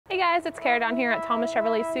guys, it's Kara down here at Thomas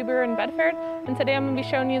Chevrolet Subaru in Bedford, and today I'm going to be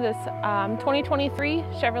showing you this 2023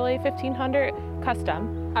 Chevrolet 1500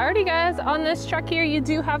 Custom. Alrighty guys, on this truck here you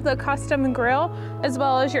do have the custom grille as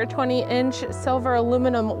well as your 20-inch silver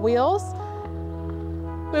aluminum wheels.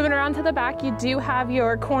 Moving around to the back, you do have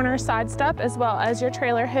your corner side step as well as your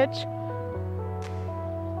trailer hitch.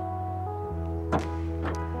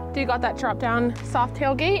 You got that drop down soft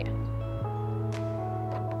tailgate.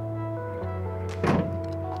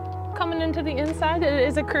 Coming into the inside, it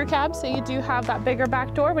is a crew cab, so you do have that bigger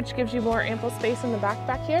back door, which gives you more ample space in the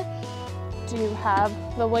back here. Do have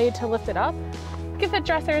the way to lift it up. Give the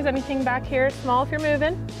dressers anything back here, small if you're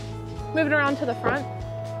moving. Moving around to the front,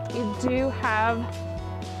 you do have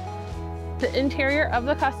the interior of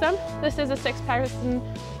the Custom. This is a 6-person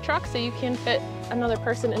truck, so you can fit another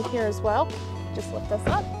person in here as well. Just lift this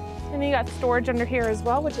up. And you got storage under here as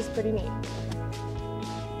well, which is pretty neat.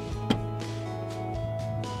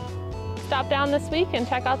 Stop down this week and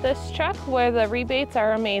check out this truck where the rebates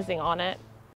are amazing on it.